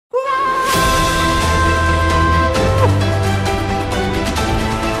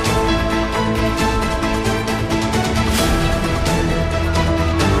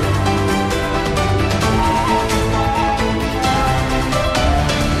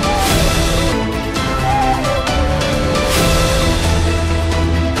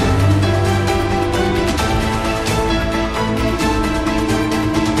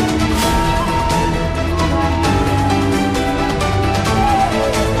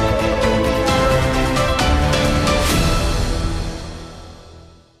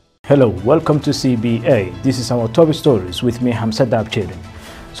Hello, welcome to CBA. This is our top stories with me, Hamza Dabchiri.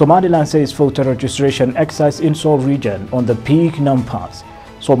 Somaliland says voter registration exercise in Seoul region on the peak numbers.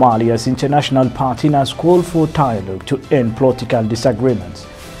 Somalia's international partners call for dialogue to end political disagreements.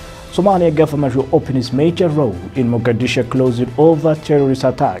 Somalia government will open its major road in Mogadishu closing over terrorist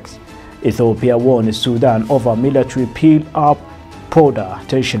attacks. Ethiopia warns Sudan over military peel-up border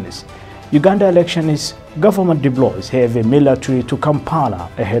tensions. Uganda election is government deploys heavy military to Kampala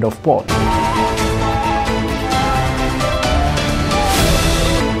ahead of poll.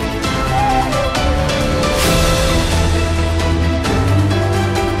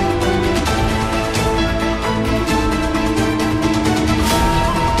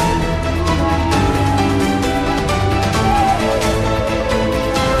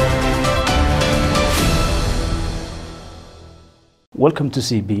 Welcome to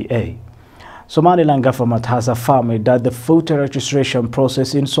CBA. Somaliland government has affirmed that the voter registration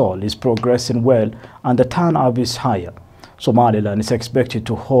process in Seoul is progressing well and the turnout is higher. Somaliland is expected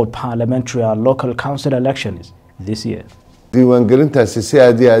to hold parliamentary and local council elections this year. The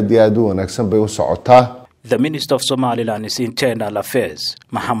Minister of Somaliland's Internal Affairs,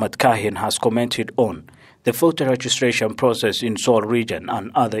 Mohammed Kahin, has commented on the voter registration process in Seoul region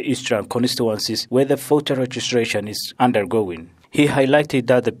and other eastern constituencies where the voter registration is undergoing. He highlighted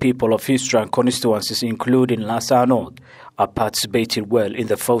that the people of eastern constituencies, including Lhasa North, are participating well in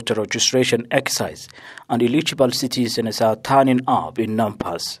the voter registration exercise, and eligible citizens are turning up in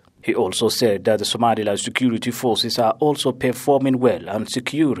numbers. He also said that the Somaliland security forces are also performing well and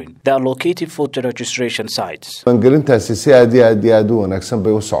securing the allocated voter registration sites. The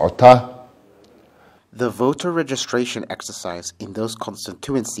voter registration exercise in those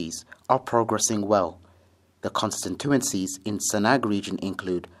constituencies are progressing well. The constituencies in Sanag region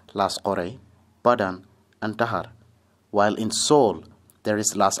include Las Qore, Badan, and Dahar, while in Seoul there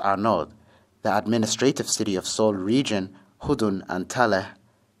is Las Arnaud, the administrative city of Seoul region, Hudun, and Taleh.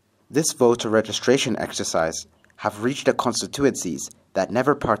 This voter registration exercise have reached the constituencies that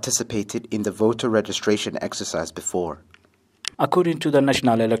never participated in the voter registration exercise before. According to the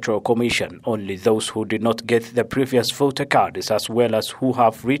National Electoral Commission, only those who did not get the previous voter cards as well as who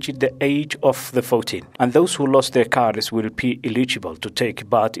have reached the age of the voting and those who lost their cards will be eligible to take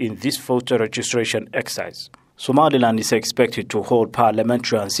part in this voter registration exercise. Somaliland is expected to hold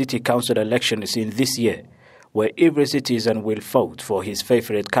parliamentary and city council elections in this year, where every citizen will vote for his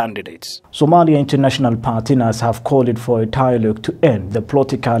favorite candidates. Somalia international partners have called for a dialogue to end the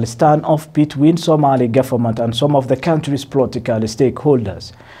political standoff between Somali government and some of the country's political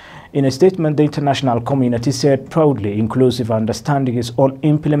stakeholders. In a statement, the international community said proudly inclusive understanding is on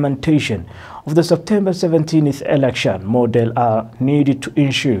implementation of the September 17th election model are needed to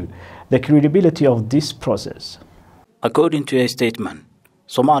ensure the credibility of this process. According to a statement,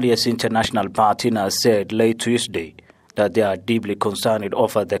 Somalia's international partners said late Tuesday that they are deeply concerned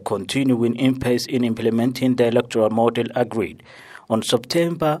over the continuing impasse in implementing the electoral model agreed on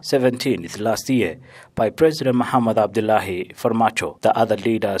September 17th last year by President Mohamed Abdullahi Farmajo, the other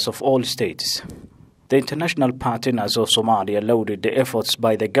leaders of all states. The international partners of Somalia lauded the efforts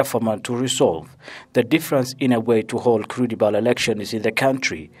by the government to resolve the difference in a way to hold credible elections in the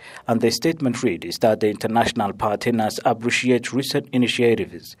country, and the statement reads that the international partners appreciate recent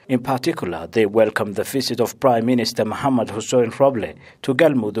initiatives. In particular, they welcome the visit of Prime Minister Mohamed Hussein Roble to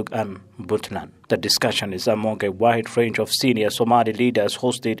Galmudug and Puntland. The discussion is among a wide range of senior Somali leaders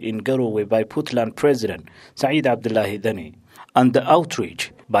hosted in Garowe by Puntland President Saeed Abdullahi Dani, and the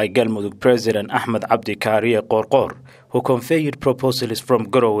outreach by Galmudug President Ahmed Abdi Kariye Qorqor, who conveyed proposals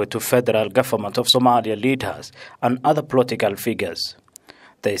from Garowe to federal government of Somalia leaders and other political figures.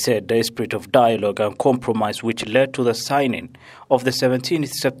 They said the spirit of dialogue and compromise which led to the signing of the 17th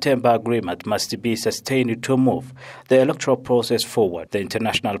September agreement must be sustained to move the electoral process forward. The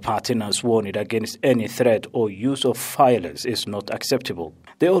international partners warned against any threat or use of violence is not acceptable.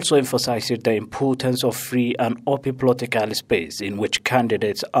 They also emphasized the importance of free and open political space in which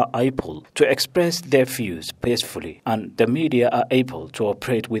candidates are able to express their views peacefully and the media are able to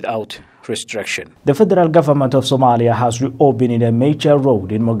operate without restriction. The federal government of Somalia has reopened a major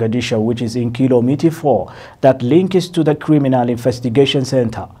road in Mogadishu, which is in Kilometer 4, that links to the Criminal Investigation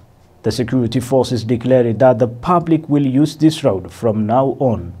Center. The security forces declared that the public will use this road from now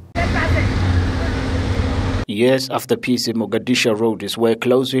on. Years after peace in Mogadishu roads were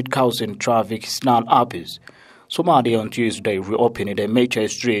closed, causing traffic snarl-ups, Somalia on Tuesday reopened a major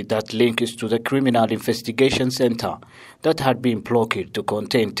street that links to the Criminal Investigation Center that had been blocked to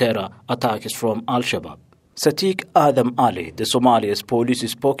contain terror attacks from Al-Shabaab. Sadiq Adam Ali, the Somalia's police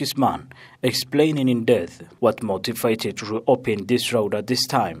spokesman, explaining in depth what motivated to reopen this road at this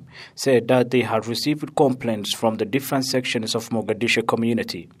time, said that they had received complaints from the different sections of Mogadishu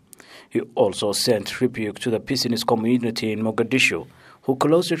community. He also sent rebuke to the business community in Mogadishu, who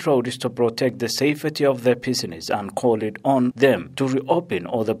closed the roads to protect the safety of their business, and called it on them to reopen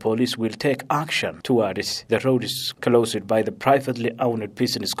or the police will take action towards the roads closed by the privately owned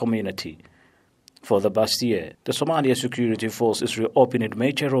business community. For the past year, the Somalia Security Force is reopening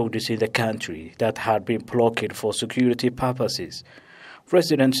major roads in the country that had been blocked for security purposes.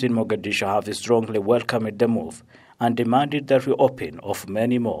 Residents in Mogadishu have strongly welcomed the move and demanded the reopening of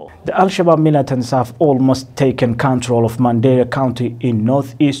many more. The Al-Shabaab militants have almost taken control of Mandera County in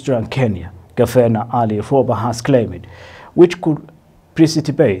northeastern Kenya, Governor Ali Roba has claimed, which could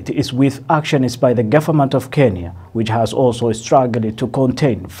precipitate is with actions by the government of Kenya, which has also struggled to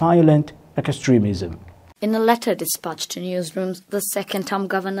contain violent extremism. In a letter dispatched to newsrooms, the second-term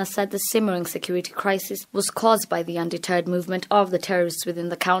governor said the simmering security crisis was caused by the undeterred movement of the terrorists within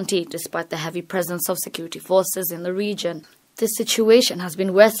the county, despite the heavy presence of security forces in the region. This situation has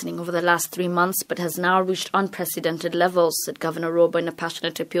been worsening over the last 3 months, but has now reached unprecedented levels, said Governor Roba in a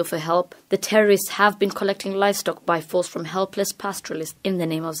passionate appeal for help. The terrorists have been collecting livestock by force from helpless pastoralists in the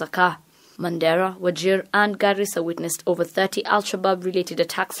name of zakah. Mandera, Wajir and Garissa witnessed over 30 Al-Shabaab-related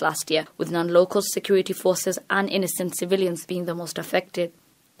attacks last year, with non-local security forces and innocent civilians being the most affected.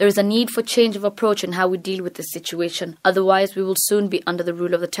 There is a need for change of approach in how we deal with this situation, otherwise we will soon be under the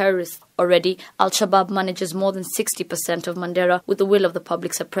rule of the terrorists. Already, Al-Shabaab manages more than 60% of Mandera, with the will of the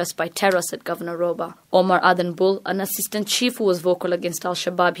public suppressed by terror, said Governor Roba. Omar Adan Bull, an assistant chief who was vocal against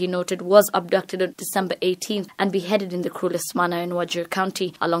Al-Shabaab, he noted, was abducted on December 18th and beheaded in the cruelest manner in Wajir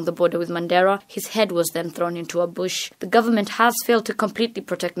County, along the border with Mandera. His head was then thrown into a bush. The government has failed to completely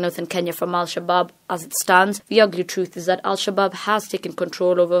protect northern Kenya from Al-Shabaab. As it stands, the ugly truth is that Al-Shabaab has taken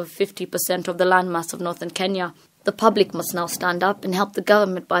control over 50% of the landmass of northern Kenya. The public must now stand up and help the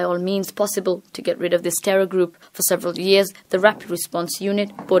government by all means possible to get rid of this terror group. For several years, the Rapid Response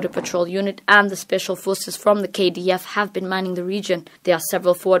Unit, Border Patrol Unit and the Special Forces from the KDF have been manning the region. There are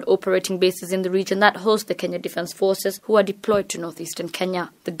several forward operating bases in the region that host the Kenya Defence Forces, who are deployed to northeastern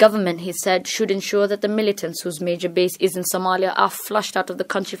Kenya. The government, he said, should ensure that the militants whose major base is in Somalia are flushed out of the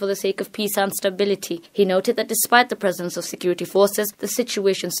country for the sake of peace and stability. He noted that despite the presence of security forces, the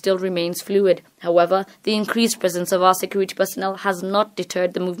situation still remains fluid. However, the increased presence of our security personnel has not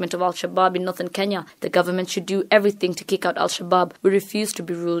deterred the movement of Al-Shabaab in northern Kenya. The government should do everything to kick out Al-Shabaab. We refuse to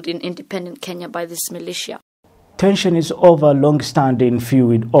be ruled in independent Kenya by this militia. Tension is over long-standing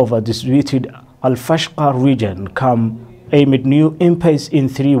feud over disputed Al-Fashqa region come amid new impasse in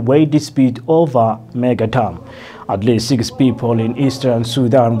three-way dispute over mega dam. At least 6 people in eastern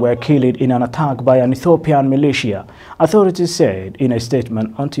Sudan were killed in an attack by an Ethiopian militia, authorities said in a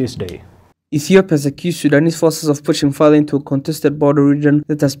statement on Tuesday. Ethiopia has accused Sudanese forces of pushing further into a contested border region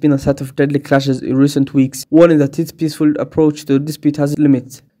that has been a site of deadly clashes in recent weeks, warning that its peaceful approach to the dispute has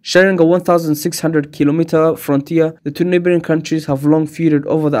limits. Sharing a 1,600-kilometer frontier, the two neighboring countries have long feuded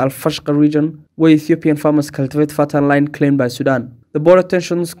over the Al-Fashqa region, where Ethiopian farmers cultivate fertile land claimed by Sudan. The border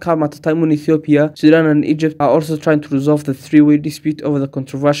tensions come at a time when Ethiopia, Sudan and Egypt are also trying to resolve the three-way dispute over the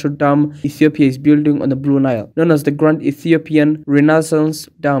controversial dam Ethiopia is building on the Blue Nile, known as the Grand Ethiopian Renaissance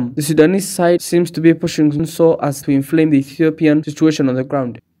Dam. The Sudanese side seems to be pushing so as to inflame the Ethiopian situation on the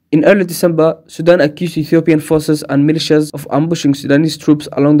ground. In early December, Sudan accused Ethiopian forces and militias of ambushing Sudanese troops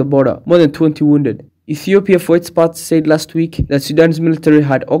along the border, more than 20 wounded. Ethiopia, for its part, said last week that Sudan's military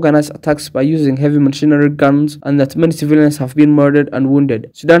had organized attacks by using heavy machinery guns and that many civilians have been murdered and wounded.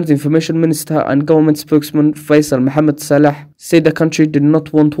 Sudan's information minister and government spokesman Faisal Mohammed Salah said the country did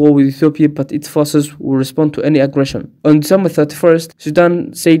not want war with Ethiopia, but its forces will respond to any aggression. On December 31st,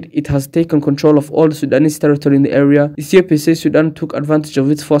 Sudan said it has taken control of all the Sudanese territory in the area. Ethiopia says Sudan took advantage of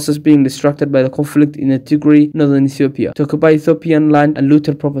its forces being distracted by the conflict in the Tigray, northern Ethiopia, to occupy Ethiopian land and loot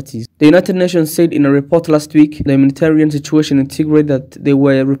their properties. The United Nations said in a report last week, the humanitarian situation in Tigray, that there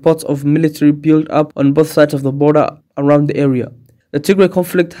were reports of military build-up on both sides of the border around the area. The Tigray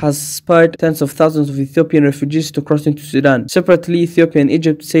conflict has spurred tens of thousands of Ethiopian refugees to cross into Sudan. Separately, Ethiopia and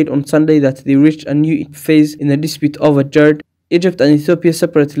Egypt said on Sunday that they reached a new phase in the dispute over Jared. Egypt and Ethiopia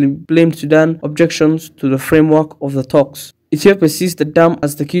separately blamed Sudan objections to the framework of the talks. Ethiopia sees the dam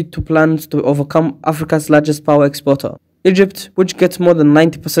as the key to plans to overcome Africa's largest power exporter. Egypt, which gets more than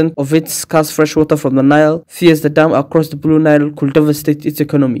 90% of its scarce freshwater from the Nile, fears the dam across the Blue Nile could devastate its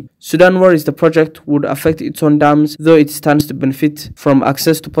economy. Sudan worries the project would affect its own dams, though it stands to benefit from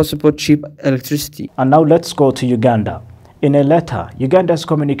access to possible cheap electricity. And now let's go to Uganda. In a letter, Uganda's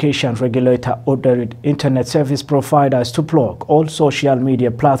communications regulator ordered internet service providers to block all social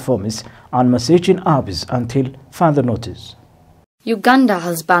media platforms and messaging apps until further notice. Uganda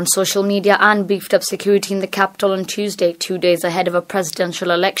has banned social media and beefed up security in the capital on Tuesday, 2 days ahead of a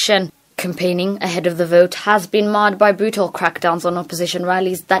presidential election. Campaigning ahead of the vote has been marred by brutal crackdowns on opposition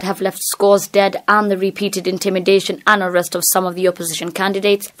rallies that have left scores dead and the repeated intimidation and arrest of some of the opposition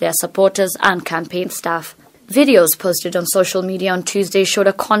candidates, their supporters and campaign staff. Videos posted on social media on Tuesday showed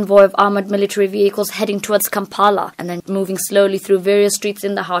a convoy of armoured military vehicles heading towards Kampala and then moving slowly through various streets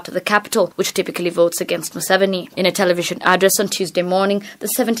in the heart of the capital, which typically votes against Museveni. In a television address on Tuesday morning,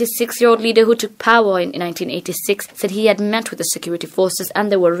 the 76-year-old leader who took power in 1986 said he had met with the security forces and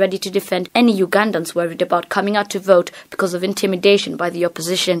they were ready to defend any Ugandans worried about coming out to vote because of intimidation by the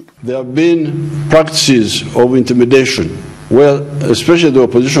opposition. There have been practices of intimidation, well, especially the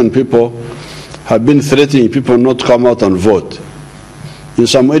opposition people have been threatening people not to come out and vote. In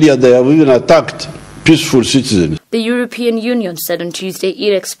some areas, they have even attacked peaceful citizens. The European Union said on Tuesday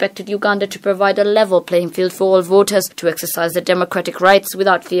it expected Uganda to provide a level playing field for all voters to exercise their democratic rights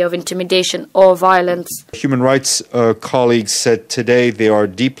without fear of intimidation or violence. Human rights colleagues said today they are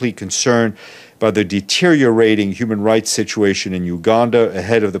deeply concerned by the deteriorating human rights situation in Uganda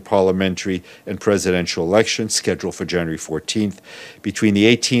ahead of the parliamentary and presidential elections scheduled for January 14th. Between the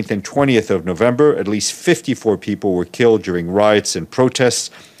 18th and 20th of November, at least 54 people were killed during riots and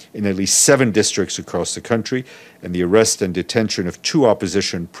protests in at least 7 districts across the country, and the arrest and detention of 2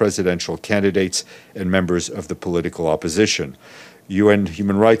 opposition presidential candidates and members of the political opposition. UN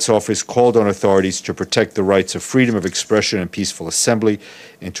Human Rights Office called on authorities to protect the rights of freedom of expression and peaceful assembly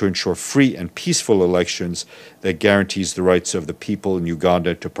and to ensure free and peaceful elections that guarantees the rights of the people in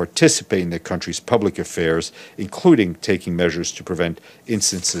Uganda to participate in their country's public affairs, including taking measures to prevent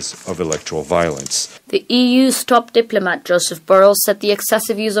instances of electoral violence. The EU's top diplomat Joseph Borrell said the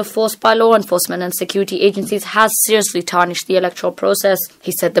excessive use of force by law enforcement and security agencies has seriously tarnished the electoral process.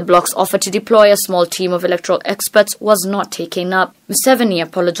 He said the bloc's offer to deploy a small team of electoral experts was not taken up. Museveni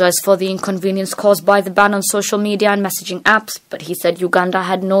apologized for the inconvenience caused by the ban on social media and messaging apps, but he said Uganda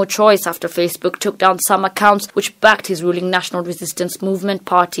had no choice after Facebook took down some accounts which backed his ruling National Resistance Movement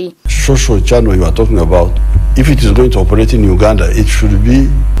party. Social channel you are talking about, if it is going to operate in Uganda, it should be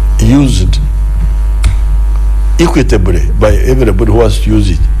used equitably by everybody who has to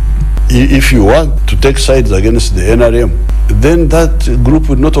use it. If you want to take sides against the NRM, then that group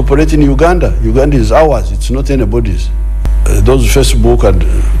will not operate in Uganda. Uganda is ours, it's not anybody's. Those Facebook and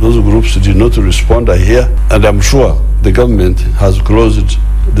those groups did not respond, I hear, and I'm sure the government has closed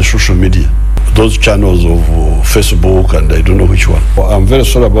the social media, those channels of Facebook and I don't know which one. I'm very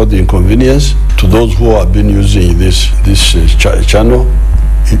sorry about the inconvenience to those who have been using this channel.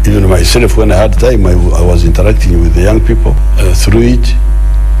 Even myself, when I had time, I was interacting with the young people through it,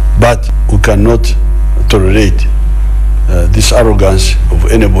 but we cannot tolerate this arrogance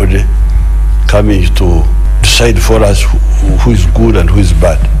of anybody coming to decide for us who is good and who is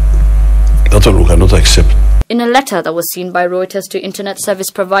bad. That's what we cannot accept. In a letter that was seen by Reuters to internet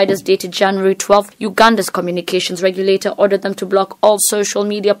service providers dated January 12th, Uganda's communications regulator ordered them to block all social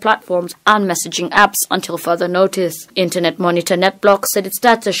media platforms and messaging apps until further notice. Internet monitor NetBlock said its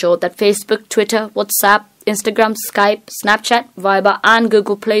data showed that Facebook, Twitter, WhatsApp, Instagram, Skype, Snapchat, Viber and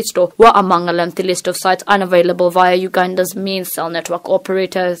Google Play Store were among a lengthy list of sites unavailable via Uganda's main cell network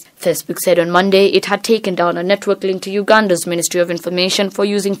operators. Facebook said on Monday it had taken down a network linked to Uganda's Ministry of Information for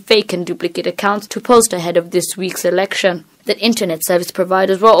using fake and duplicate accounts to post ahead of this week's election. The internet service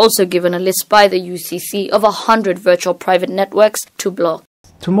providers were also given a list by the UCC of 100 virtual private networks to block.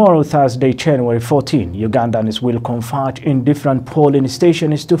 Tomorrow, Thursday, January 14, Ugandans will converge in different polling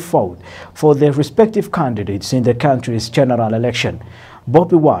stations to vote for their respective candidates in the country's general election.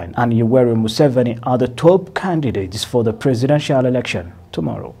 Bobi Wine and Yoweri Museveni are the top candidates for the presidential election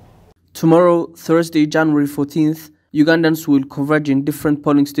tomorrow. Tomorrow, Thursday, January 14th, Ugandans will converge in different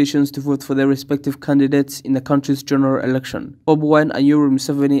polling stations to vote for their respective candidates in the country's general election. Bobi Wine and Yoweri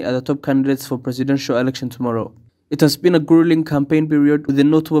Museveni are the top candidates for presidential election tomorrow. It has been a grueling campaign period, with the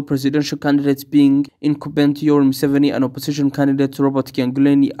notable presidential candidates being incumbent Yoweri Museveni and opposition candidate Robert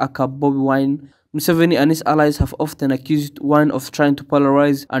Kyagulanyi aka Bobi Wine. Museveni and his allies have often accused Wine of trying to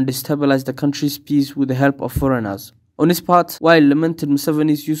polarize and destabilize the country's peace with the help of foreigners. On his part, Wine lamented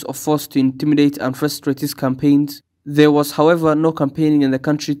Museveni's use of force to intimidate and frustrate his campaigns. There was, however, no campaigning in the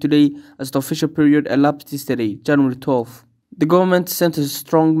country today as the official period elapsed yesterday, January 12th. The government sent a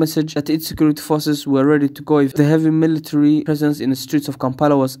strong message that its security forces were ready to go if the heavy military presence in the streets of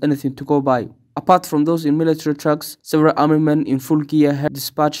Kampala was anything to go by. Apart from those in military trucks, several army men in full gear had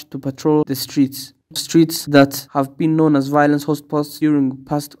dispatched to patrol the streets. streets that have been known as violence hotspots during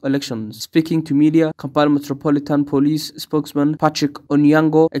past elections. Speaking to media, Kampala Metropolitan Police spokesman Patrick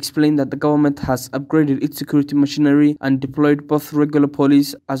Onyango explained that the government has upgraded its security machinery and deployed both regular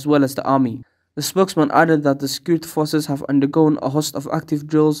police as well as the army. The spokesman added that the security forces have undergone a host of active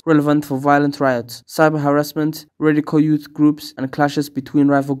drills relevant for violent riots, cyber harassment, radical youth groups, and clashes between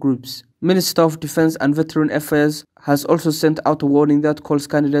rival groups. Minister of Defense and Veteran Affairs has also sent out a warning that calls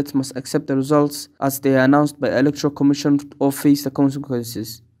candidates must accept the results as they are announced by the Electoral Commission or face the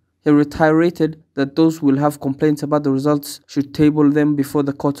consequences. He reiterated that those who will have complaints about the results should table them before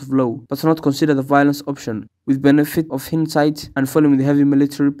the court of law, but not consider the violence option, with benefit of hindsight and following the heavy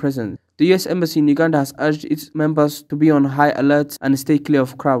military presence. The U.S. Embassy in Uganda has urged its members to be on high alert and stay clear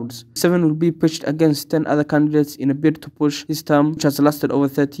of crowds. 7 will be pitched against 10 other candidates in a bid to push his term, which has lasted over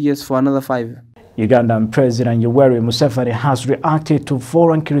 30 years, for another 5. Ugandan President Yoweri Museveni has reacted to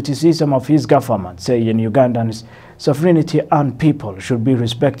foreign criticism of his government, saying Ugandan's sovereignty and people should be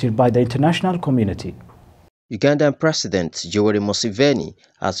respected by the international community. Ugandan President Yoweri Museveni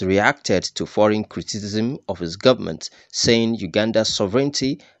has reacted to foreign criticism of his government, saying Uganda's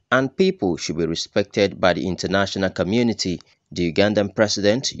sovereignty and people should be respected by the international community. The Ugandan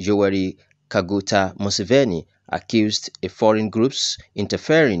President Yoweri Kaguta Museveni accused a foreign groups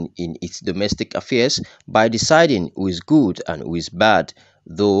interfering in its domestic affairs by deciding who is good and who is bad,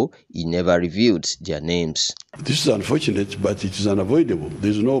 though he never revealed their names. This is unfortunate, but it is unavoidable.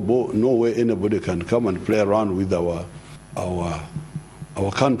 There's no way anybody can come and play around with our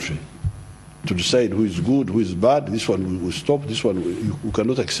country to decide who is good, who is bad. This one will stop, this one we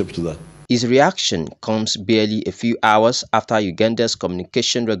cannot accept that. His reaction comes barely a few hours after Uganda's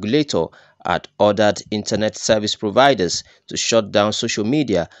communication regulator had ordered internet service providers to shut down social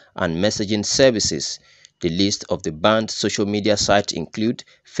media and messaging services. The list of the banned social media sites include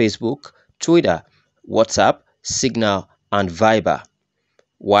Facebook, Twitter, WhatsApp, Signal, and Viber.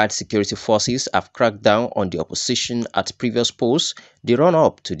 While security forces have cracked down on the opposition at previous polls, the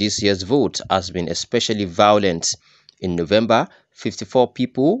run-up to this year's vote has been especially violent. In November, 54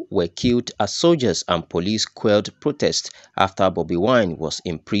 people were killed as soldiers and police quelled protests after Bobi Wine was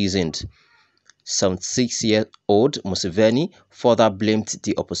imprisoned. 76-year-old Museveni further blamed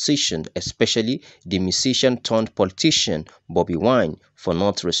the opposition, especially the musician-turned-politician Bobi Wine, for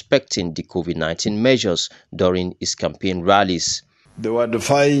not respecting the COVID-19 measures during his campaign rallies. They were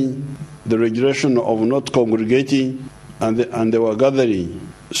defying the regulation of not congregating, and they were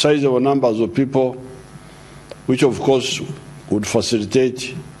gathering sizable numbers of people, which of course would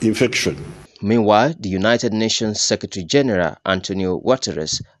facilitate infection. Meanwhile, the United Nations Secretary-General Antonio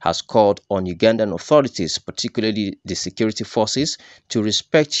Guterres has called on Ugandan authorities, particularly the security forces, to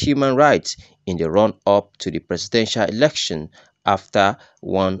respect human rights in the run-up to the presidential election after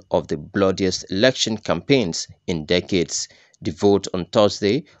one of the bloodiest election campaigns in decades. The vote on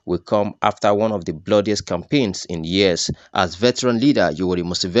Thursday will come after one of the bloodiest campaigns in years, as veteran leader Yoweri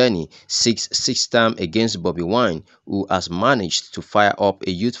Museveni seeks 6th term against Bobi Wine, who has managed to fire up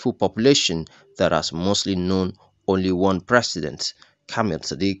a youthful population that has mostly known only one president. Kamil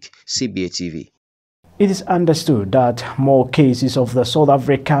Sadiq, CBATV. It is understood that more cases of the South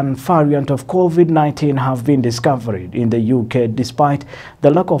African variant of COVID-19 have been discovered in the UK despite the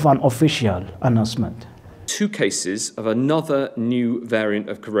lack of an official announcement. 2 cases of another new variant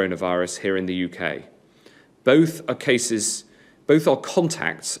of coronavirus here in the UK. Both are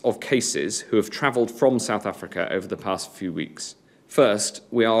contacts of cases who have travelled from South Africa over the past few weeks. First,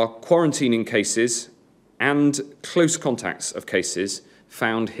 we are quarantining cases and close contacts of cases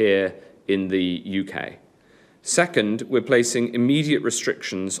found here in the UK. Second, we're placing immediate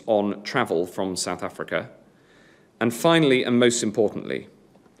restrictions on travel from South Africa. And finally, and most importantly,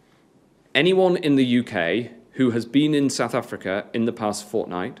 anyone in the UK who has been in South Africa in the past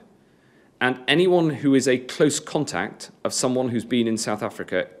fortnight, and anyone who is a close contact of someone who's been in South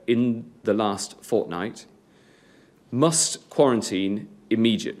Africa in the last fortnight, must quarantine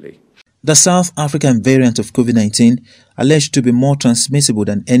immediately. The South African variant of COVID-19, alleged to be more transmissible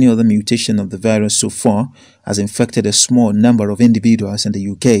than any other mutation of the virus so far, has infected a small number of individuals in the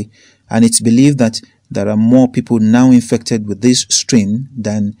UK, and it's believed that there are more people now infected with this strain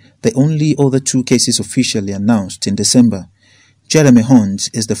than the only other 2 cases officially announced in December. Jeremy Hunt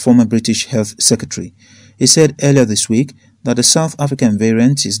is the former British Health Secretary. He said earlier this week that the South African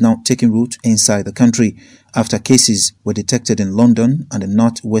variant is now taking root inside the country after cases were detected in London and the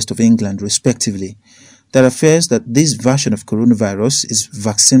northwest of England respectively. There are fears that this version of coronavirus is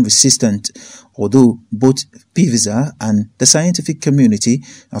vaccine resistant, although both Pfizer and the scientific community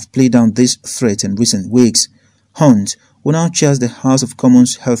have played down this threat in recent weeks. Hunt who now chairs the House of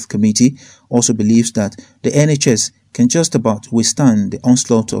Commons Health Committee, also believes that the NHS can just about withstand the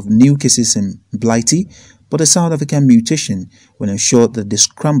onslaught of new cases in Blighty, but the South African mutation will ensure that the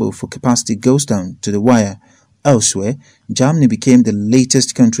scramble for capacity goes down to the wire. Elsewhere, Germany became the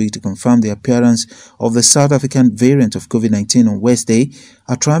latest country to confirm the appearance of the South African variant of COVID-19 on Wednesday.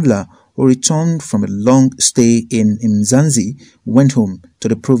 A traveler who returned from a long stay in Mzansi went home to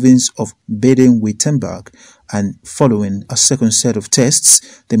the province of Baden-Württemberg, and following a second set of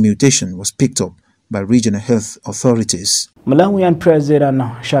tests, the mutation was picked up by regional health authorities. Malawian President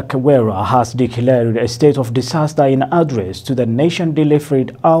Chakwera has declared a state of disaster in address to the nation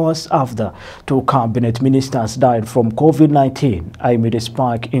delivered hours after 2 cabinet ministers died from COVID-19 amid a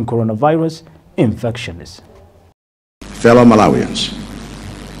spike in coronavirus infections. Fellow Malawians,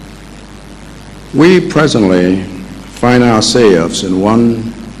 we presently find ourselves in one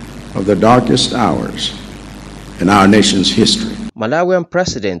of the darkest hours in our nation's history. Malawian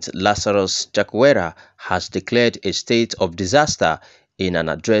President Lazarus Chakwera has declared a state of disaster in an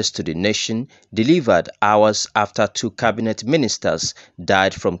address to the nation delivered hours after 2 cabinet ministers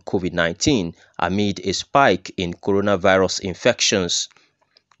died from COVID-19 amid a spike in coronavirus infections.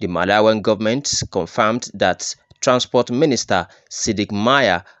 The Malawian government confirmed that Transport Minister Sidik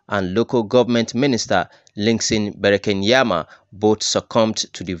Maya and Local Government Minister Linksin Berekenyama both succumbed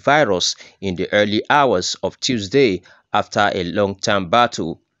to the virus in the early hours of Tuesday after a long-term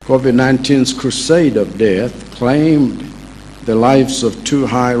battle. COVID-19's crusade of death claimed the lives of 2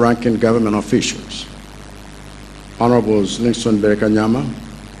 high-ranking government officials, Honorables Linksin Berekenyama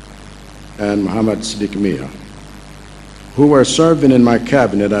and Muhammad Sidik Mia, who were serving in my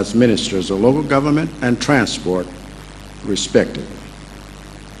cabinet as ministers of local government and transport, respectively.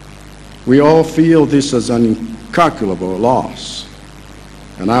 We all feel this as an incalculable loss,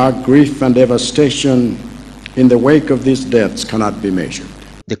 and our grief and devastation in the wake of these deaths cannot be measured.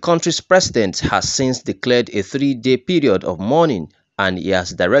 The country's president has since declared a 3-day period of mourning, and he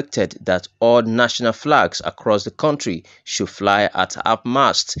has directed that all national flags across the country should fly at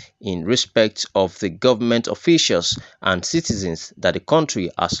half-mast in respect of the government officials and citizens that the country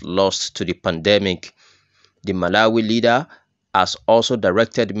has lost to the pandemic. The Malawi leader has also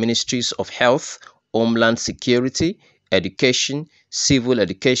directed ministries of health, homeland security, education, civil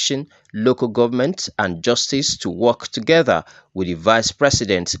education, local government and justice to work together with the Vice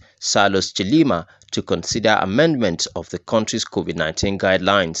President Salos Chilima to consider amendment of the country's COVID-19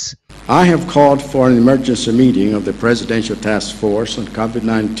 guidelines. I have called for an emergency meeting of the Presidential Task Force on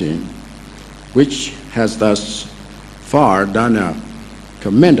COVID-19, which has thus far done a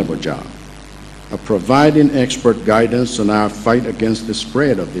commendable job of providing expert guidance on our fight against the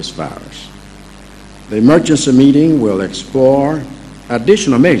spread of this virus. The emergency meeting will explore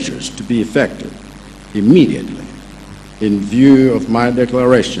additional measures to be effective immediately in view of my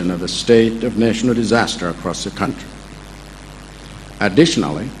declaration of the state of national disaster across the country.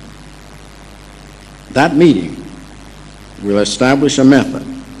 Additionally, that meeting will establish a method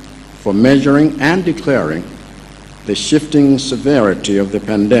for measuring and declaring the shifting severity of the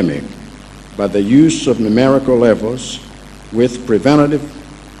pandemic by the use of numerical levels with preventative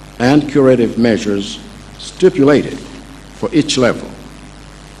and curative measures stipulated for each level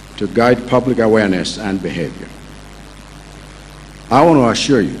to guide public awareness and behavior. I want to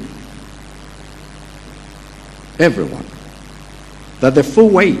assure you, everyone, that the full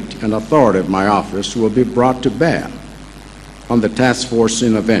weight and authority of my office will be brought to bear on the task force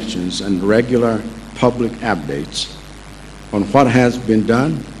interventions and regular public updates on what has been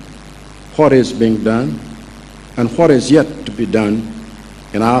done, what is being done, and what is yet to be done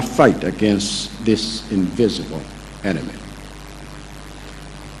in our fight against this invisible enemy.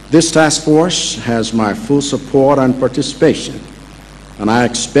 This task force has my full support and participation, and I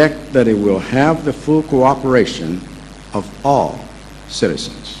expect that it will have the full cooperation of all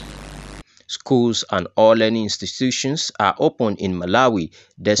citizens. Schools and all learning institutions are open in Malawi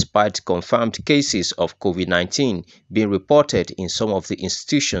despite confirmed cases of COVID-19 being reported in some of the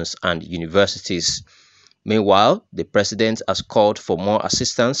institutions and universities. Meanwhile, the president has called for more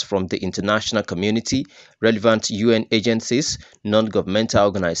assistance from the international community, relevant UN agencies, non-governmental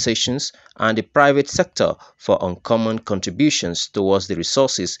organizations, and the private sector for uncommon contributions towards the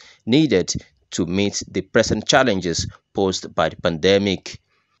resources needed to meet the present challenges posed by the pandemic.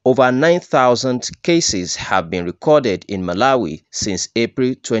 Over 9,000 cases have been recorded in Malawi since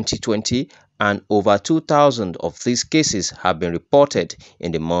April 2020, and over 2,000 of these cases have been reported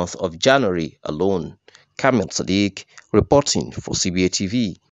in the month of January alone. Kamil Sadiq reporting for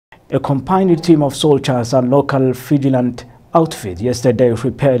CBATV. A combined team of soldiers and local vigilant outfit yesterday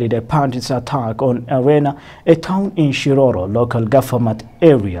repelled a bandits attack on Arena, a town in Shiroro local government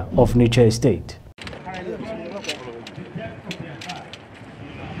area of Niger State.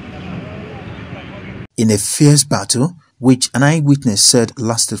 In a fierce battle, which an eyewitness said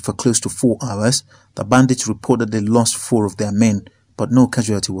lasted for close to 4 hours, the bandits reported they lost 4 of their men, but no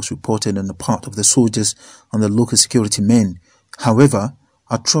casualty was reported on the part of the soldiers and the local security men. However,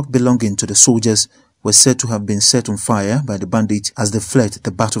 a truck belonging to the soldiers was said to have been set on fire by the bandits as they fled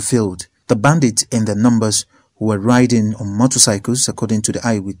the battlefield. The bandits and their numbers, who were riding on motorcycles, according to the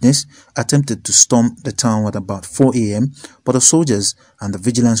eyewitness, attempted to storm the town at about 4 a.m., but the soldiers and the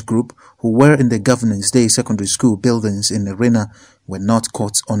vigilance group, who were in the Governance Day secondary school buildings in Arena, were not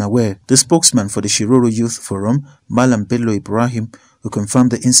caught unaware. The spokesman for the Shiroro Youth Forum, Malam Bello Ibrahim, who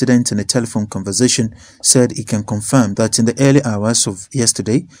confirmed the incident in a telephone conversation, said he can confirm that in the early hours of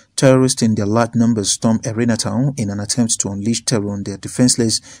yesterday, terrorists in their large numbers stormed Arena town in an attempt to unleash terror on their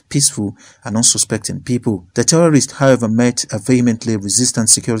defenseless, peaceful and unsuspecting people. The terrorists, however, met a vehemently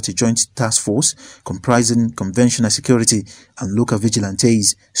resistant security joint task force comprising conventional security and local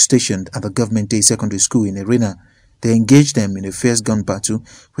vigilantes stationed at the Government Day secondary school in Arena. They engaged them in a fierce gun battle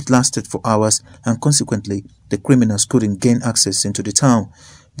which lasted for hours, and consequently the criminals couldn't gain access into the town.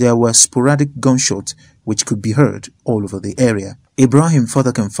 There were sporadic gunshots which could be heard all over the area. Ibrahim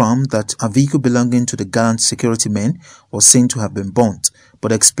further confirmed that a vehicle belonging to the gallant security men was seen to have been burnt,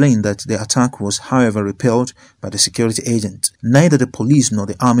 but explained that the attack was however repelled by the security agent. Neither the police nor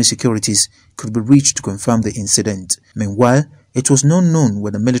the army securities could be reached to confirm the incident. Meanwhile, it was not known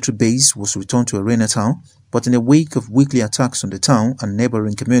when the military base was returned to Arena town, but in the wake of weekly attacks on the town and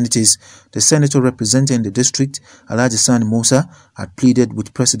neighboring communities, the senator representing the district, Alhaji Sani Musa, had pleaded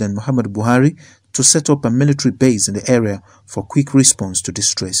with President Muhammadu Buhari to set up a military base in the area for quick response to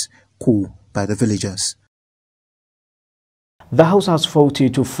distress caused by the villagers. The House has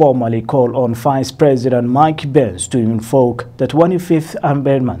voted to formally call on Vice President Mike Pence to invoke the 25th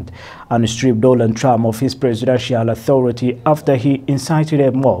Amendment and strip Donald Trump of his presidential authority after he incited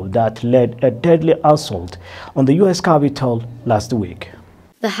a mob that led a deadly assault on the U.S. Capitol last week.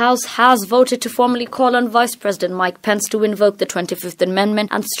 The House has voted to formally call on Vice President Mike Pence to invoke the 25th Amendment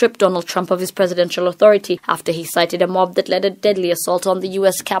and strip Donald Trump of his presidential authority after he cited a mob that led a deadly assault on the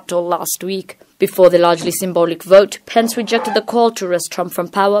U.S. Capitol last week. Before the largely symbolic vote, Pence rejected the call to wrest Trump from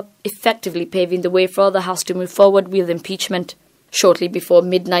power, effectively paving the way for the House to move forward with impeachment. Shortly before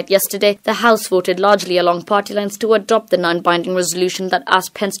midnight yesterday, the House voted largely along party lines to adopt the non-binding resolution that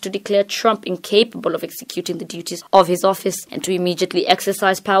asked Pence to declare Trump incapable of executing the duties of his office and to immediately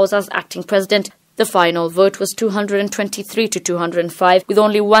exercise powers as acting president. The final vote was 223 to 205, with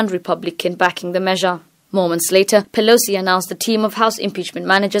only one Republican backing the measure. Moments later, Pelosi announced a team of House impeachment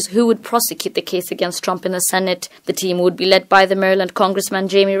managers who would prosecute the case against Trump in the Senate. The team would be led by the Maryland Congressman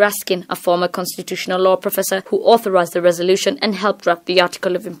Jamie Raskin, a former constitutional law professor who authorized the resolution and helped draft the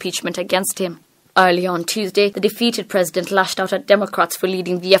article of impeachment against him. Early on Tuesday, the defeated president lashed out at Democrats for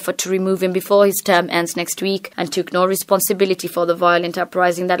leading the effort to remove him before his term ends next week and took no responsibility for the violent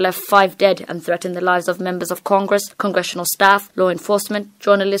uprising that left 5 dead and threatened the lives of members of Congress, congressional staff, law enforcement,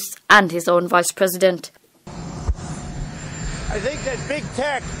 journalists, and his own vice president. I think that big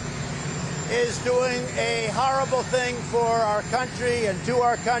tech is doing a horrible thing for our country and to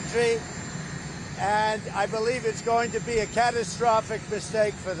our country, and I believe it's going to be a catastrophic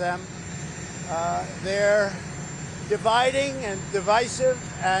mistake for them. They're dividing and divisive,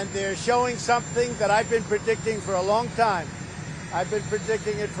 and they're showing something that I've been predicting for a long time. I've been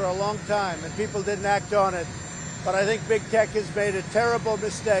predicting it for a long time, and people didn't act on it. But I think big tech has made a terrible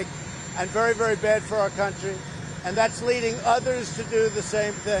mistake and very, very bad for our country. And that's leading others to do the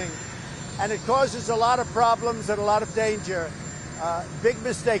same thing. And it causes a lot of problems and a lot of danger. Big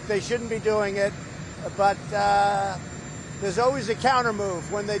mistake, they shouldn't be doing it, but there's always a counter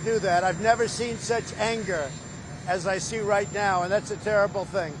move when they do that. I've never seen such anger as I see right now, and that's a terrible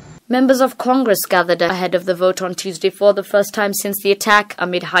thing. Members of Congress gathered ahead of the vote on Tuesday for the first time since the attack,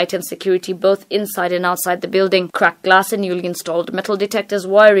 amid heightened security both inside and outside the building. Cracked glass and newly installed metal detectors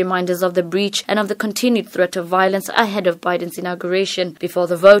were reminders of the breach and of the continued threat of violence ahead of Biden's inauguration. Before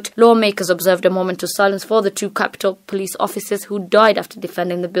the vote, lawmakers observed a moment of silence for the 2 Capitol Police officers who died after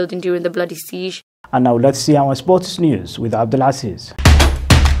defending the building during the bloody siege. And now let's see our sports news with Abdulaziz.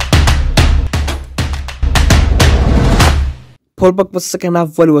 Paul Pogba's second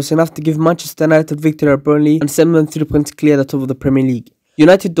half volley was enough to give Manchester United victory at Burnley and send them 3 points clear at the top of the Premier League.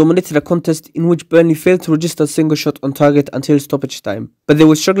 United dominated a contest in which Burnley failed to register a single shot on target until stoppage time, but they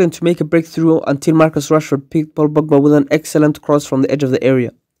were struggling to make a breakthrough until Marcus Rashford picked Paul Pogba with an excellent cross from the edge of the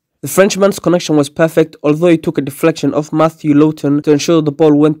area. The Frenchman's connection was perfect, although he took a deflection off Matthew Lowton to ensure the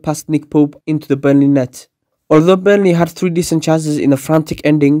ball went past Nick Pope into the Burnley net. Although Burnley had 3 decent chances in a frantic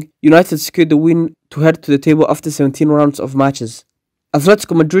ending, United secured the win to head to the table after 17 rounds of matches.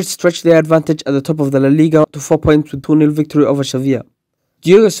 Atletico Madrid stretched their advantage at the top of the La Liga to 4 points with 2-0 victory over Sevilla.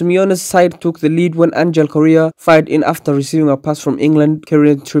 Diego Simeone's side took the lead when Angel Correa fired in after receiving a pass from England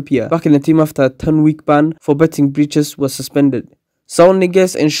Kieran Trippier, back in the team after a 10-week ban for betting breaches was suspended. Saul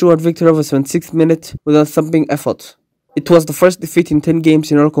Niguez ensured victory over 76th minute with a thumping effort. It was the first defeat in 10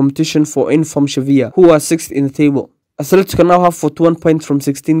 games in all competition for in-form Sevilla, who are 6th in the table. Atletico now have 41 points from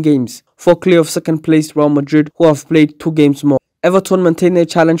 16 games, 4 clear of second-place Real Madrid, who have played 2 games more. Everton maintain their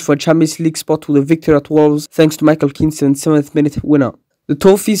challenge for a Champions League spot with a victory at Wolves thanks to Michael Keane's 77th minute winner. The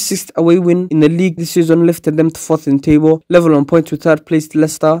Toffees' 6th away win in the league this season lifted them to 4th in the table, level on points with 3rd-placed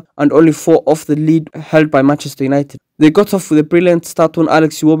Leicester and only 4 off the lead held by Manchester United. They got off with a brilliant start when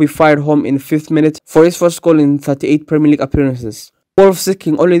Alex Iwobi fired home in the 5th minute for his first goal in 38 Premier League appearances. Wolves,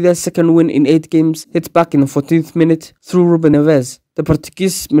 seeking only their 2nd win in 8 games, hit back in the 14th minute through Ruben Neves. The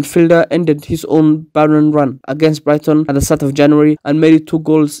Portuguese midfielder ended his own barren run against Brighton at the start of January and made it 2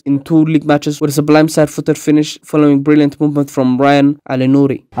 goals in 2 league matches with a sublime side-footed finish following brilliant movement from Ryan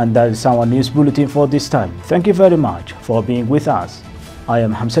Alenouri. And that is our news bulletin for this time. Thank you very much for being with us. I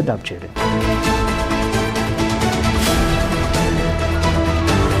am Hamza Dabchiri.